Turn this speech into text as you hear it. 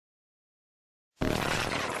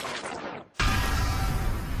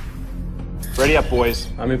Ready up, boys.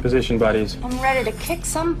 I'm in position, buddies. I'm ready to kick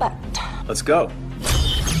some butt. Let's go.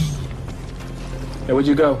 Hey, where'd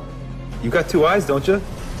you go? You got two eyes, don't you?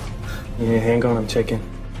 Yeah, hang on, I'm checking.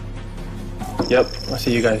 Yep, I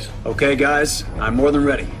see you guys. Okay, guys, I'm more than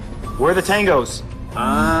ready. Where are the tangos?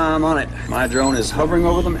 I'm on it. My drone is hovering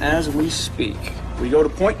over them as we speak. We go to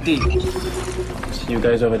point D. See you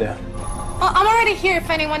guys over there. Well, I'm already here if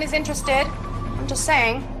anyone is interested. I'm just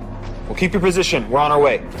saying. Well, keep your position. We're on our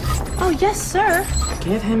way. Oh, yes, sir.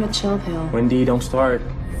 Give him a chill pill. Wendy, don't start.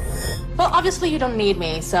 Well, obviously you don't need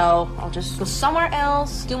me, so I'll just go somewhere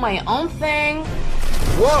else, do my own thing.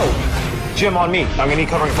 Whoa! Jim, on me. I'm gonna need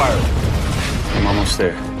covering fire. I'm almost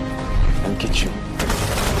there. I'll get you.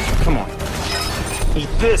 Come on. Eat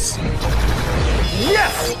this.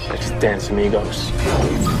 Yes! Let's dance, amigos.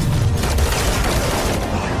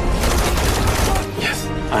 Yes,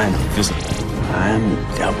 I'm visible. I'm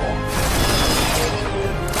double.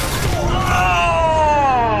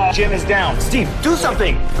 Oh! Jim is down. Steve, do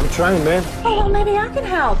something. I'm trying, man. Oh, well, maybe I can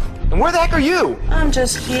help. And where the heck are you? I'm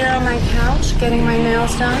just here on my couch getting my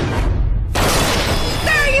nails done.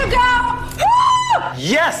 There you go! Woo!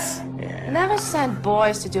 Yes! Never send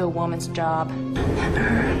boys to do a woman's job.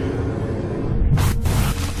 Never.